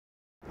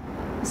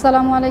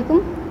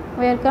Assalamualaikum.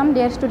 Welcome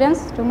dear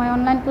students to my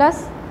online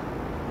class.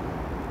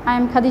 I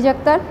am Khadija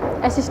Akter,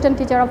 assistant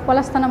teacher of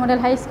Palash Thana Model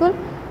High School,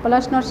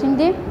 Palash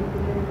Norsingdi.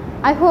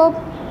 I hope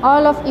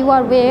all of you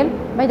are well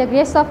by the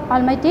grace of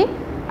Almighty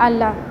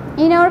Allah.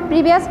 In our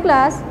previous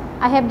class,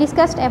 I have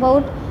discussed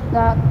about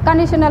the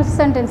conditional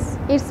sentence,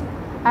 its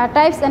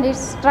types and its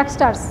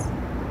structures.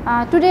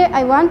 Today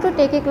I want to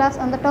take a class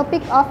on the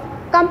topic of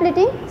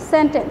completing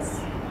sentence.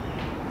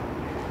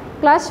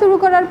 Class শুরু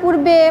করার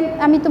পূর্বে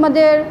আমি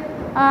তোমাদের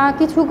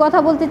কিছু কথা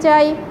বলতে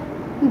চাই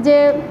যে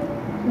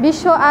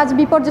বিশ্ব আজ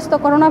বিপর্যস্ত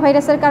করোনা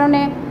ভাইরাসের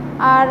কারণে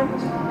আর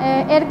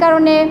এর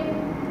কারণে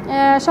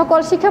সকল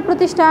শিক্ষা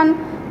প্রতিষ্ঠান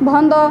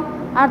বন্ধ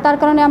আর তার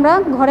কারণে আমরা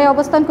ঘরে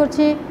অবস্থান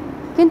করছি।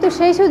 কিন্তু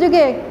সেই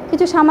সুযোগে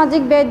কিছু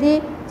সামাজিক ব্যাধি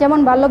যেমন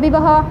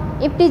বাল্যবিবাহ,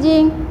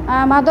 ইফটিজিং,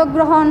 মাদক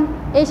গ্রহণ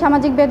এই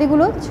সামাজিক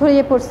ব্যাধিগুলো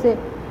ছড়িয়ে পড়ছে।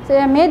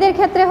 মেয়েদের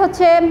ক্ষেত্রে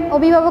হচ্ছে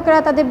অভিভাবকরা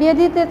তাদের বিয়ে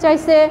দিতে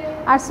চাইছে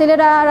আর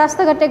ছেলেরা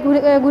রাস্তাঘাটে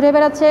ঘুরে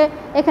বেড়াচ্ছে,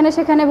 এখানে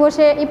সেখানে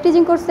বসে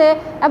ইফটিজিং করছে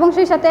এবং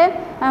সেই সাথে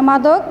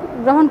মাদক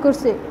গ্রহণ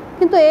করছে।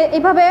 কিন্তু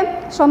এইভাবে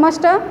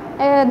সমাজটা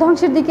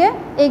ধ্বংসের দিকে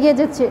এগিয়ে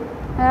যাচ্ছে।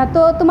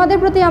 তো তোমাদের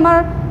প্রতি আমার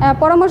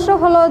পরামর্শ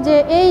হলো যে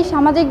এই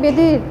সামাজিক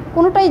ব্যাধির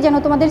কোনোটাই যেন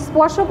তোমাদের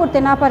স্পর্শ করতে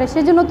না পারে,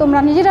 সেজন্য তোমরা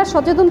নিজেরা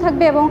সচেতন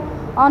থাকবে এবং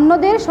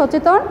অন্যদের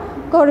সচেতন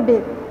করবে।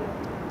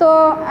 তো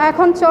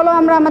এখন চলো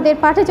আমরা আমাদের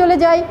পাঠে চলে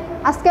যাই।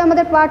 আজকে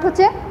আমাদের পাঠ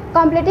হচ্ছে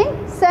কমপ্লিটিং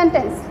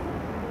সেন্টেন্স।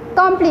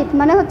 কমপ্লিট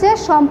মানে হচ্ছে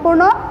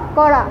সম্পূর্ণ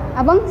করা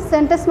এবং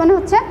সেন্টেন্স মানে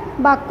হচ্ছে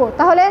বাক্য।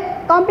 তাহলে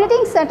কমপ্লিটিং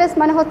সেন্টেন্স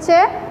মানে হচ্ছে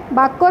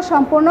বাক্য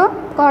সম্পূর্ণ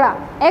করা।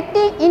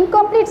 একটি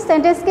ইনকমপ্লিট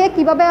সেন্টেন্সকে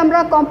কিভাবে আমরা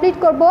কমপ্লিট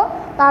করব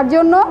তার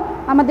জন্য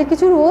আমাদের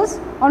কিছু রুলস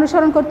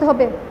অনুসরণ করতে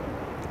হবে।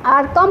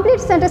 আর কমপ্লিট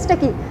সেন্টেন্সটা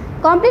কি?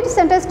 কমপ্লিট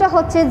সেন্টেন্সটা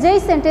হচ্ছে যেই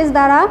সেন্টেন্স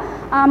দ্বারা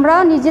আমরা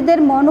নিজেদের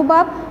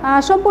মনোভাব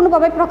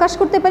সম্পূর্ণভাবে প্রকাশ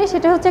করতে পারি,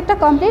 সেটা হচ্ছে একটা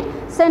কমপ্লিট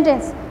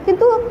সেন্টেন্স।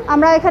 কিন্তু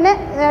আমরা এখানে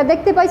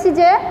দেখতে পাইছি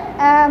যে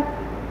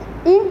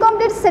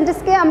ইনকমপ্লিট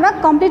সেন্টেন্সকে আমরা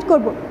কমপ্লিট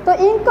করব। তো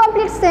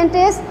ইনকমপ্লিট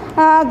সেন্টেন্স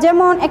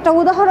যেমন একটা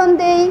উদাহরণ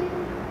দেই,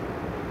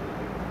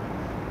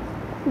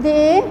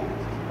 দি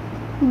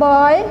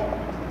বয়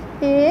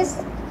ইজ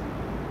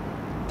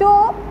টু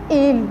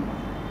ইল।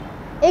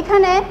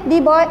 এখানে দি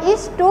বয়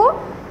ইজ টু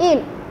ইল,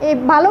 এই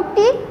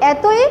বালকটি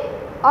এতই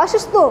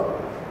অসুস্থ।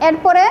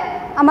 এরপরে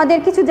আমাদের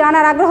কিছু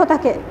জানার আগ্রহ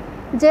থাকে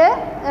যে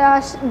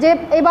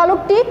এই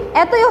বালকটি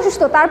এতই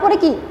অসুস্থ, তারপরে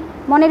কি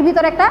মনের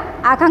ভিতরে একটা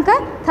আকাঙ্ক্ষা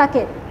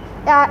থাকে।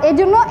 এই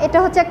জন্য এটা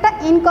হচ্ছে একটা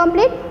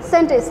ইনকমপ্লিট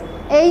সেন্টেন্স।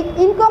 এই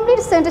ইনকমপ্লিট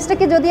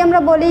সেন্টেন্সটাকে যদি আমরা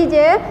বলি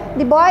যে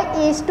দি boy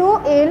is two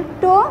ill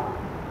to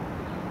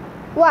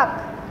walk,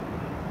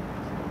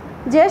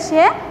 যে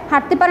সে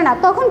হাঁটতে পারে না,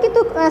 তখন কিন্তু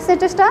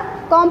সেন্টেন্সটা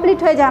কমপ্লিট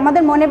হয়ে যায়,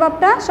 আমাদের মনের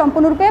ভাবটা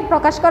সম্পূর্ণরূপে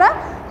প্রকাশ করা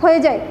হয়ে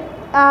যায়।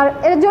 আর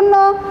এর জন্য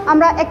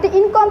আমরা একটি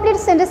ইনকমপ্লিট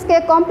সেন্টেন্সকে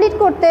কমপ্লিট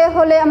করতে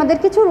হলে আমাদের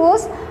কিছু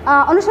রুলস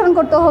অনুসরণ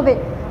করতে হবে।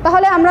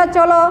 তাহলে আমরা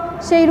চলো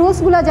সেই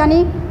রুলসগুলো জানি।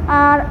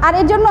 আর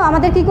এর জন্য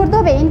আমাদের কি করতে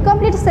হবে?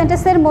 ইনকমপ্লিট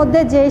সেন্টেন্সের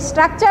মধ্যে যে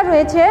স্ট্রাকচার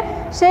রয়েছে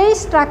সেই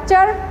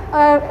স্ট্রাকচার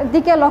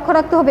দিকে লক্ষ্য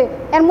রাখতে হবে।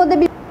 এর মধ্যে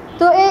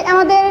তো এই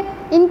আমাদের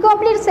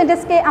ইনকমপ্লিট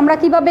সেন্টেন্সকে আমরা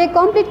কিভাবে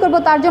কমপ্লিট করব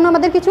তার জন্য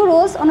আমাদের কিছু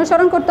রুলস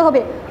অনুসরণ করতে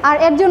হবে। আর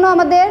এর জন্য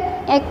আমাদের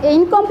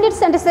ইনকমপ্লিট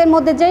সেন্টেন্সের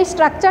মধ্যে যেই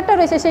স্ট্রাকচারটা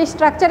রয়েছে সেই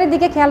স্ট্রাকচারের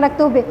দিকে খেয়াল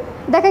রাখতে হবে।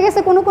 দেখা গেছে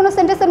কোনো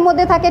সেন্টেন্সের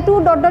মধ্যে থাকে টু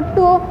ডট ডট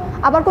টু,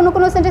 আবার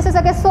কোনো সেন্টেন্সে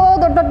থাকে সো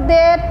ডট ডট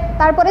দ্যাট,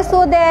 তারপরে সো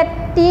দ্যাট,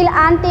 টিল,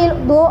 আনটিল,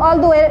 দো, অল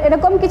দো,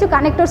 এরকম কিছু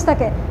কানেক্টরস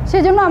থাকে।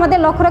 সেজন্য আমাদের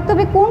লক্ষ্য রাখতে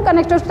হবে কোন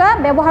কানেক্টরসটা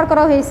ব্যবহার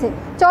করা হয়েছে।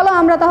 চলো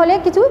আমরা তাহলে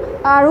কিছু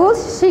রুলস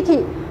শিখি।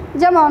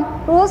 যেমন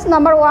রুলস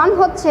নাম্বার 1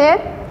 হচ্ছে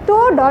টু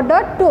ডট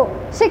ডট টু।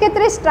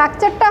 সেক্ষেত্রে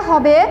স্ট্রাকচারটা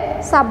হবে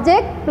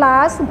subject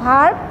plus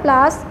verb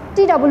plus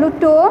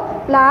TW2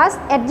 plus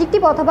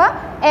adjective অথবা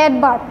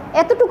অ্যাডভার্ব।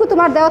 এতটুকু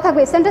তোমার দেওয়া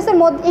থাকবে সেন্টেন্সের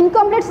মধ্যে,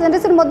 ইনকমপ্লিট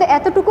সেন্টেন্সের মধ্যে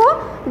এতটুকু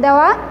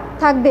দেওয়া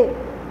থাকবে,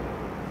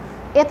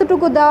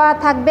 এতটুকু দেওয়া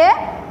থাকবে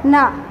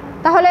না।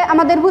 তাহলে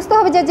আমাদের বুঝতে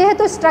হবে যে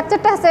যেহেতু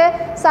স্ট্রাকচারটা আছে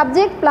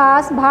subject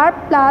plus verb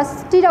plus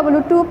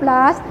TW2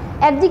 plus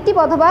adjective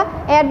অথবা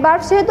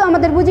অ্যাডভার্ব, সেহেতু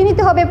আমাদের বুঝে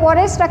নিতে হবে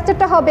পরের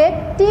স্ট্রাকচারটা হবে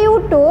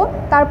TU2,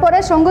 তারপরে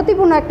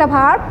সঙ্গতিপূর্ণ একটা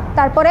ভার্ব,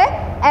 তারপরে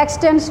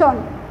এক্সটেনশন।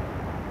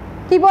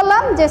 কি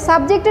বললাম যে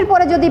সাবজেক্টের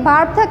পরে যদি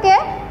ভার্ব থাকে,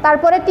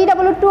 তারপরে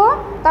TW2,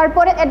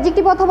 তারপরে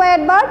অ্যাডজেক্টিভ অথবা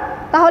অ্যাডভার্ব,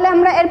 তাহলে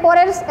আমরা এর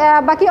পরের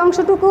বাকি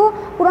অংশটুকু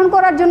পূরণ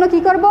করার জন্য কি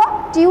করব?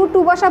 TU2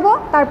 বসাবো,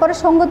 তারপরে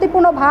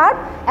সঙ্গতিপূর্ণ ভার্ব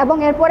এবং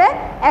এরপরে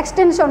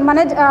এক্সটেনশন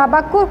মানে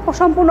বাক্য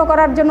সম্পূর্ণ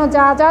করার জন্য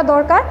যা যা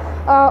দরকার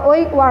ওই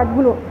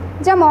ওয়ার্ডগুলো।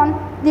 যেমন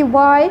দি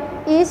বয়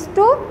ইজ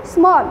টু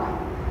স্মল,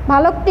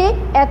 বালকটি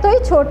এতই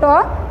ছোট।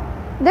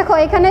 দেখো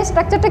এখানে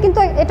স্ট্রাকচারটা কিন্তু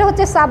এটা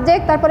হচ্ছে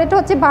সাবজেক্ট, তারপরে এটা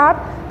হচ্ছে ভার্ব,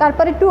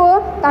 তারপরে টু,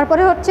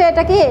 তারপরে হচ্ছে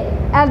এটা কি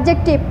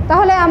অ্যাডজেক্টিভ।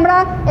 তাহলে আমরা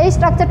এই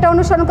স্ট্রাকচারটা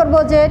অনুসরণ করব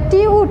যে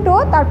TU2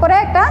 তারপরে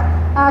একটা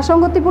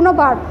সঙ্গতিপূর্ণ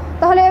ভার্ব।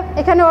 তাহলে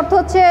এখানে অর্থ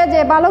হচ্ছে যে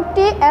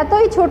বালকটি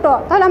এতই ছোট,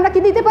 তাহলে আমরা কি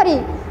দিতে পারি?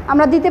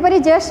 আমরা দিতে পারি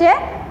যে সে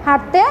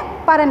হাঁটতে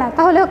পারে না,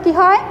 তাহলে কি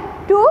হয়?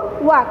 To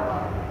walk.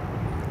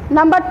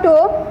 Number 2,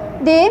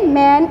 the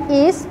man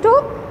is two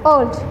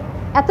old.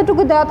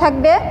 এতটুকু দেওয়া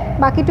থাকবে,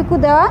 বাকিটুকু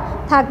দেওয়া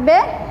থাকবে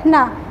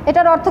না।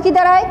 এটার অর্থ কি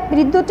দাঁড়ায়?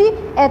 বৃদ্ধটি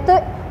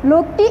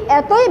লোকটি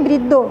এতই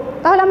বৃদ্ধ।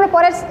 তাহলে আমরা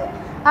পরের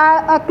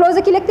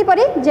ক্লোজে কি লিখতে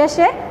পারি, যে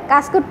সে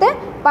কাজ করতে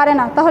পারে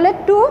না, তাহলে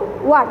to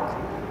work.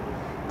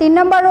 3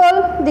 number rule,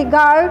 the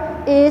girl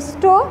is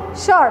two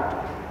short.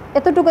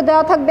 এতটুকু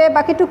দেওয়া থাকবে,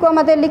 বাকিটুকু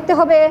আমাদের লিখতে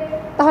হবে।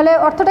 তাহলে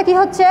অর্থটা কি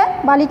হচ্ছে,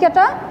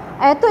 বালিকাটা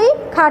এতই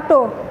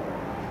খাটো।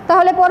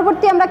 তাহলে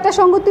পরবর্তী আমরা একটা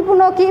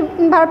সঙ্গতিপূর্ণ কি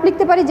ভার্ব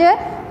লিখতে পারি, যে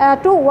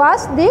টু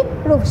ওয়াশ দি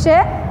রুফ, সে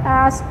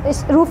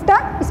রুফটা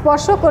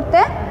স্পর্শ করতে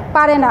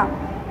পারে না।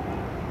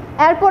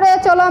 এরপরে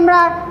চলো আমরা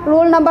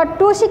রুল নাম্বার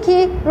 2 শিখি।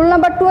 রুল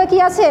নাম্বার 2 এ কি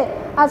আছে,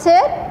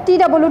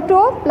 TW2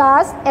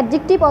 প্লাস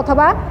অ্যাডজেক্টিভ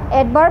অথবা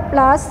adverb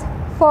plus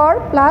for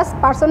plus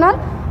personal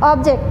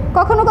object.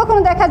 কখনো কখনো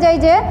দেখা যায়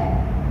যে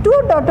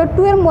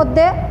 2.2 এর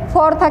মধ্যে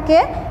ফর থাকে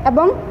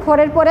এবং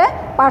ফরের পরে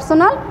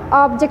পার্সোনাল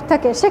অবজেক্ট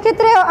থাকে।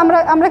 সেক্ষেত্রে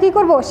আমরা কি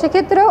করব,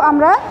 সেক্ষেত্রেও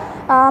আমরা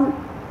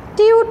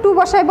TU2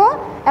 বসাইব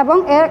এবং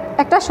এর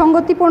একটা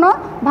সঙ্গতিপূর্ণ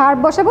ভার্ব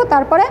বসাবো,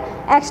 তারপরে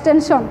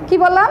এক্সটেনশন। কি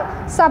বললাম,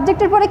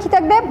 সাবজেক্টের পরে কি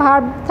থাকবে,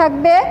 ভার্ব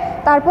থাকবে,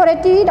 তারপরে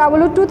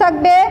TW2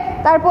 থাকবে,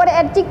 তারপরে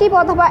অ্যাডজেক্টিভ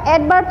অথবা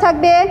অ্যাডভার্ব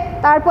থাকবে,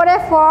 তারপরে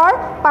ফর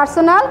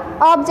পার্সোনাল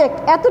অবজেক্ট।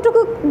 এতটুকু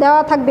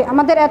দেওয়া থাকবে,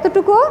 আমাদের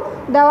এতটুকু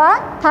দেওয়া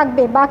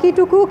থাকবে।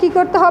 বাকিটুকু কি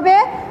করতে হবে,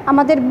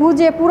 আমাদের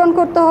বুঝে পূরণ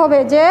করতে হবে,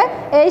 যে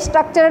এই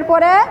স্ট্রাকচারের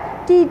পরে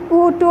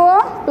TU2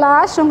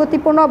 প্লাস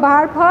সঙ্গতিপূর্ণ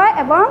ভার্ব হয়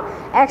এবং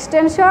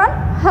এক্সটেনশন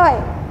হয়।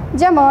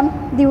 যেমন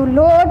দি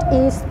load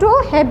is two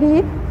heavy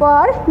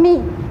for me,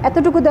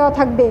 এতটুকু দেওয়া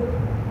থাকবে,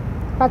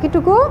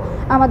 বাকিটুকু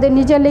আমাদের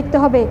নিজে লিখতে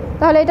হবে।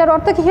 তাহলে এটার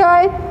অর্থ কী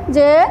হয়,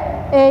 যে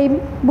এই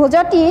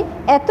বোঝাটি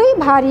এতই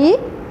ভারী,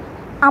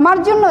 আমার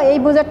জন্য এই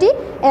বোঝাটি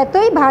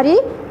এতই ভারী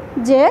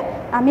যে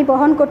আমি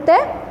বহন করতে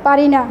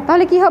পারি না।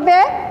 তাহলে কি হবে,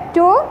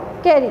 to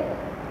carry.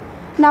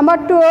 Number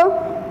 2,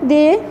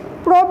 the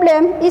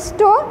problem is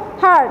two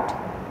hard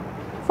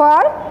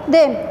for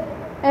them,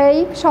 এই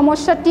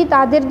সমস্যাটি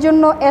তাদের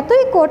জন্য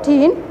এতই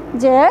কঠিন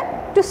যে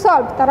টু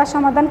সলভ, তারা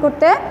সমাধান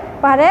করতে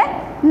পারে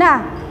না।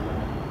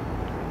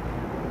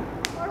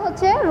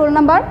 হচ্ছে রুল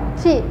নাম্বার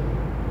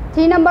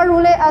 3 নম্বর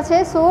রুলে আছে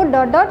সো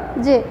ডট ডট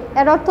যে,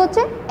 এর অর্থ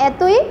হচ্ছে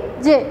এতই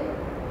যে,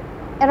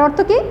 এর অর্থ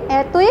কি,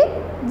 এতই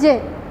যে।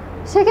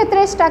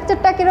 সেক্ষেত্রে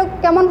স্ট্রাকচারটা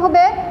কেমন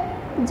হবে,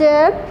 যে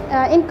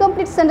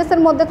ইনকমপ্লিট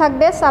সেন্টেন্সের মধ্যে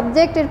থাকবে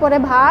সাবজেক্টের পরে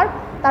ভার্ব,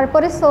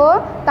 তারপরে সো,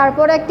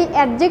 তারপরে একটি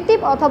অ্যাডজেক্টিভ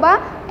অথবা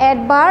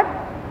অ্যাডভার্ব,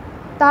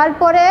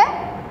 তারপরে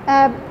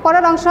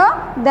পরের অংশ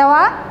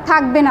দেওয়া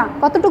থাকবে না।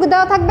 কতটুকু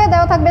দেওয়া থাকবে,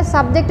 দেওয়া থাকবে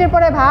সাবজেক্টের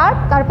পরে ভার্ব,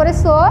 তারপরে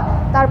সো,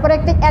 তারপরে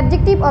একটি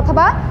অ্যাডজেক্টিভ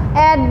অথবা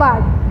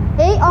অ্যাডভার্ব।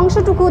 এই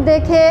অংশটুকু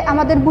দেখে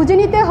আমাদের বুঝে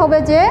নিতে হবে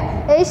যে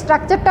এই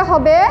স্ট্রাকচারটা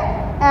হবে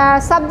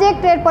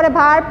সাবজেক্টের পরে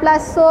verb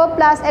plus so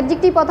plus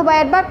adjective অথবা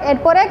অ্যাডভার্ব,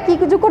 এরপরে কী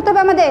যোগ করতে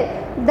হবে আমাদের,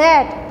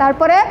 দ্যাট,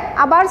 তারপরে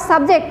আবার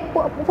সাবজেক্ট,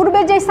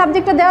 পূর্বের যেই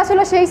সাবজেক্টটা দেওয়া ছিল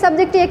সেই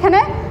সাবজেক্টটি এখানে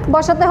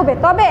বসাতে হবে।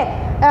 তবে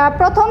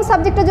প্রথম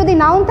সাবজেক্টে যদি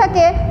নাউন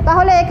থাকে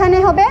তাহলে এখানে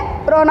হবে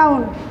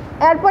প্রোনাউন,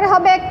 এরপরে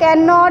হবে can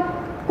not,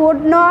 could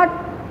not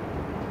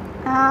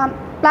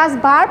plus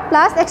verb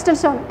plus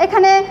extension.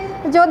 এখানে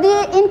যদি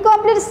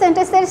ইনকমপ্লিট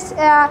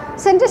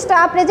সেন্টেন্সটা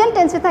প্রেজেন্ট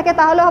টেন্সে থাকে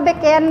তাহলে হবে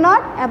ক্যান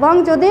নট, এবং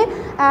যদি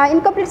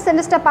ইনকমপ্লিট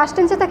সেন্টেন্সটা পাস্ট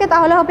টেন্সে থাকে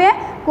তাহলে হবে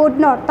কুড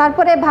নট,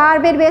 তারপরে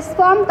ভার্বের বেস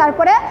ফর্ম,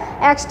 তারপরে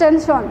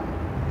এক্সটেনশন।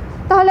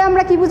 তাহলে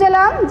আমরা কি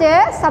বুঝলাম, যে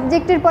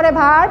সাবজেক্টের পরে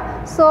ভার্ব,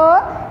 সো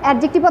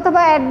অ্যাডজেক্টিভ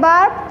অথবা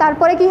অ্যাডভার্ব,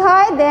 তারপরে কি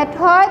হয়, দ্যাট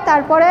হয়,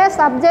 তারপরে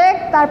সাবজেক্ট,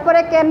 তারপরে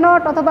ক্যান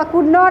নট অথবা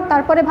কুড নট,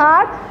 তারপরে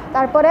ভার্ব,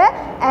 তারপরে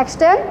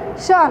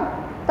এক্সটেনশন।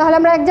 তাহলে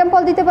আমরা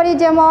এক্সাম্পল দিতে পারি,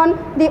 যেমন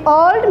the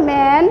old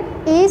man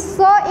is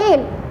so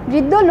ইল,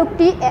 বৃদ্ধ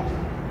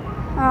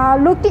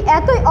লোকটি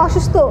এতই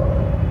অসুস্থ,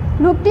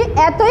 লোকটি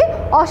এতই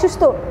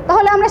অসুস্থ।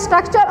 তাহলে আমরা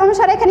স্ট্রাকচার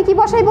অনুসারে এখানে কি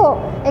বসাইব,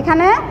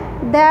 এখানে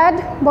দ্যাট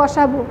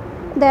বসাবো,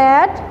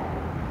 দ্যাট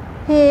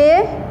হে,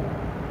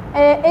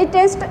 এই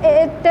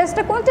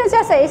টেন্সটা কোন টেন্সে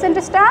আছে, এই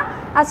সেন্টেন্সটা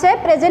আছে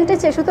প্রেজেন্ট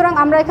টেন্সে, সুতরাং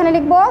আমরা এখানে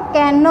লিখব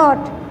ক্যান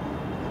নট,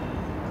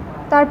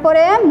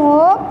 তারপরে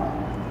মুভ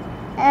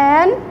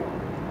অ্যান্ড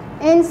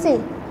এনসি।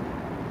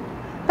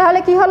 তাহলে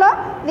কি হলো,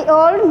 the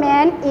old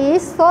man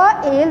is so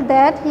ill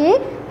that he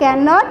can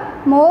not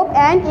move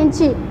and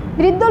ইঞ্চি,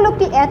 বৃদ্ধ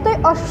লোকটি এতই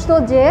অসুস্থ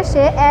যে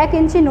সে 1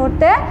 ইঞ্চি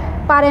নড়তে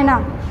পারে না।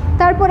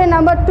 তারপরে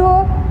নাম্বার 2,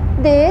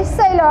 দি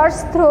সেলার্স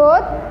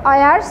থ্রোট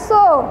আর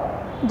সো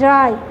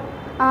ড্রাই,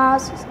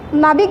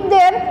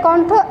 নাবিকদের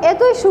কণ্ঠ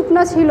এতই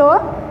শুকনো ছিল,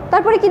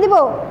 তারপরে কি দিব,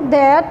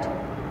 দ্যাট,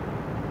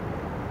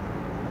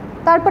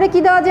 তারপরে কি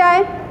দেওয়া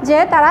যায়, যে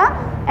তারা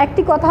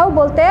একটি কথাও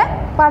বলতে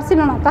পারছিল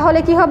না। তাহলে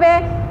কি হবে,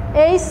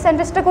 এই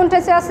সেন্টেন্সটা কোন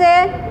টেন্সে আছে,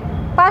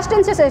 পাস্ট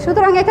টেন্সে আছে,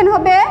 সুতরাং এখানে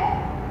হবে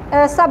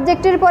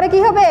সাবজেক্টের পরে কি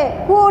হবে,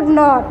 could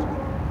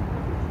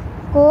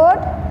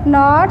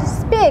not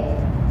speak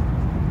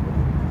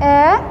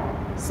a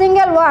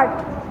single word.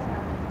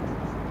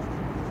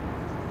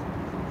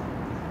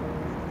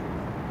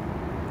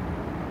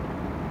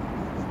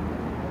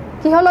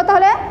 কি হলো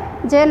তাহলে,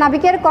 যে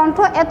নাবিকের কণ্ঠ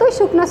এতই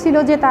শুকনো ছিল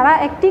যে তারা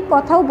একটি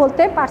কথাও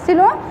বলতে পারছিল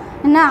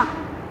না।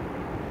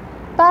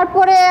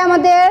 তারপরে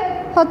আমাদের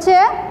হচ্ছে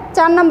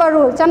 4 নম্বর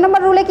রুল। 4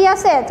 নম্বর রুলে কি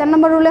আছে, 4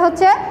 নম্বর রুলে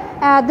হচ্ছে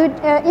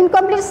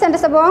ইনকমপ্লিট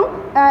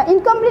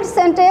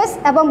সেন্টেন্স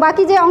এবং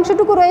বাকি যে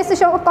অংশটুকু রয়েছে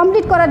সব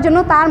কমপ্লিট করার জন্য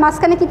তার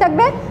মাঝখানে কি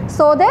থাকবে?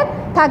 সো দ্যাট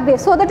থাকবে।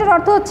 সো দ্যাটের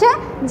অর্থ হচ্ছে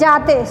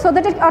যাতে। সো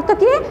দ্যাটের অর্থ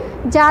কি?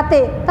 যাতে।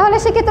 তাহলে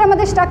সেক্ষেত্রে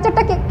আমাদের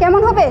স্ট্রাকচারটা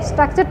কেমন হবে?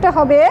 স্ট্রাকচারটা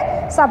হবে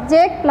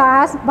সাবজেক্ট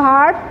প্লাস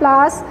ভার্ব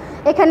প্লাস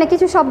এখানে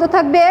কিছু শব্দ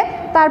থাকবে,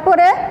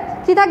 তারপরে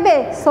কি থাকবে?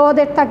 সো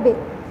দ্যাট থাকবে।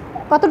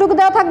 কতটুকু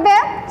দেওয়া থাকবে?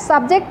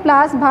 সাবজেক্ট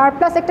প্লাস ভার্ব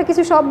প্লাস একটা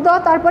কিছু শব্দ,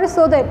 তারপরে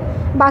সো দ্যাট।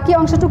 বাকি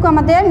অংশটুকু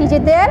আমাদের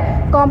নিজেদের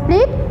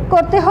কমপ্লিট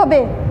করতে হবে।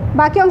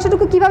 বাকি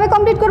অংশটুকু কিভাবে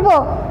কমপ্লিট করব?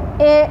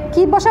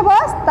 কি বসাবো?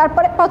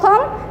 তারপরে প্রথম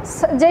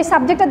যেই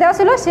সাবজেক্টটা দেওয়া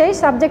ছিল সেই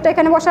সাবজেক্টটা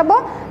এখানে বসাবো,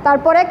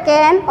 তারপরে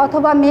ক্যান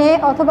অথবা মে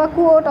অথবা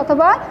কুড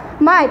অথবা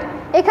মাইট।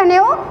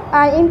 এখানেও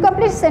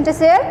ইনকমপ্লিট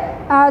সেন্টেন্সের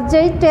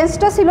যেই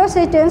টেন্সটা ছিল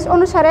সেই টেন্স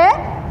অনুসারে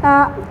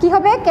কি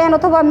হবে? ক্যান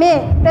অথবা মে।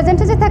 প্রেজেন্ট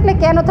টেন্সে থাকলে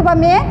ক্যান অথবা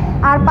মে,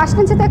 আর পাস্ট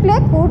টেন্সে থাকলে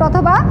কুড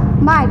অথবা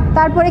মাইট।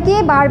 তারপরে কি?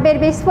 ভার্বের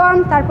বেস ফর্ম,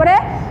 তারপরে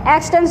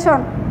এক্সটেনশন।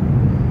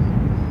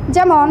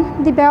 যেমন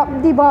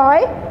দি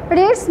বয়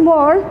রিডস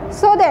মোর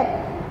সো দ্যাট,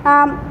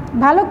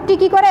 ভালুকটি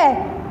কী করে?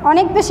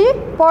 অনেক বেশি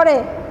পড়ে।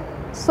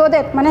 সো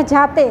দ্যাট মানে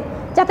যাতে।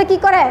 যাতে কি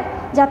করে?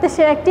 যাতে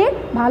সে একটি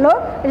ভালো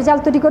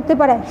রেজাল্ট তৈরি করতে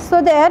পারে। So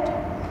that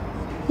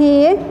he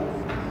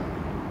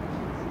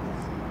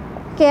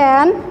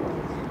can.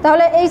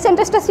 তাহলে এই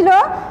সেন্টেন্সটা ছিল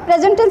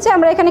প্রেজেন্ট টেন্সে,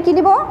 আমরা এখানে কি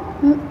দিব?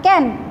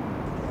 ক্যান।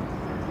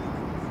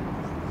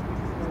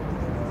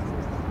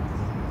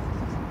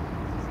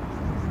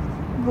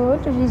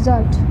 Good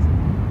result.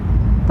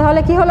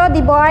 তাহলে কি হলো?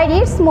 দি বয়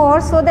reads more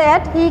so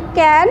that he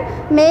can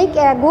make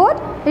a good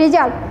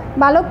result.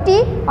 বালকটি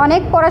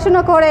অনেক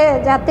পড়াশোনা করে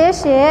যাতে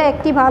সে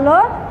একটি ভালো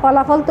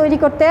ফলাফল তৈরি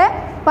করতে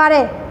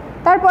পারে।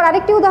 তারপর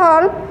আরেকটি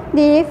উদাহরণ,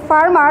 the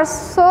farmers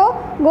so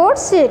good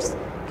seeds.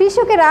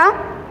 কৃষকেরা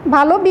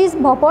ভালো বীজ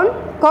বপন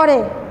করে।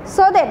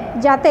 সো দ্যাট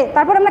যাতে।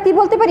 তারপর আমরা কি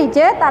বলতে পারি?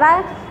 যে তারা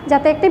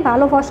যাতে একটি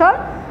ভালো ফসল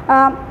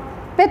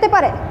পেতে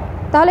পারে।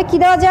 তাহলে কি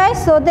দেওয়া যায়?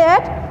 So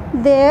that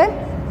they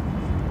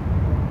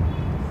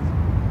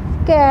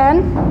can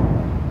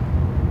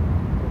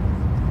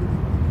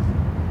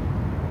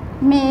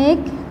make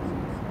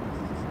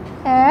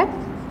a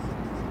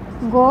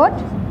good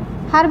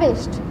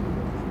harvest.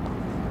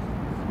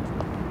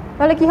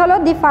 তাহলে কি হলো?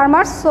 The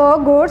farmers so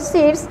good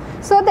seeds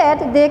so that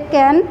they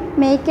can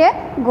make a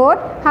good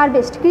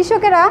harvest.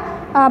 কৃষকেরা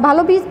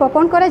ভালো বীজ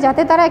বপন করে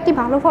যাতে তারা একটি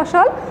ভালো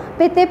ফসল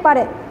পেতে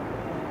পারে।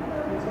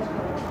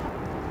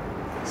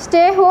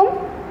 Stay home,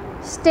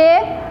 stay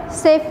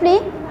safely.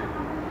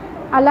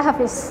 আল্লাহ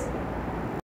হাফিজ।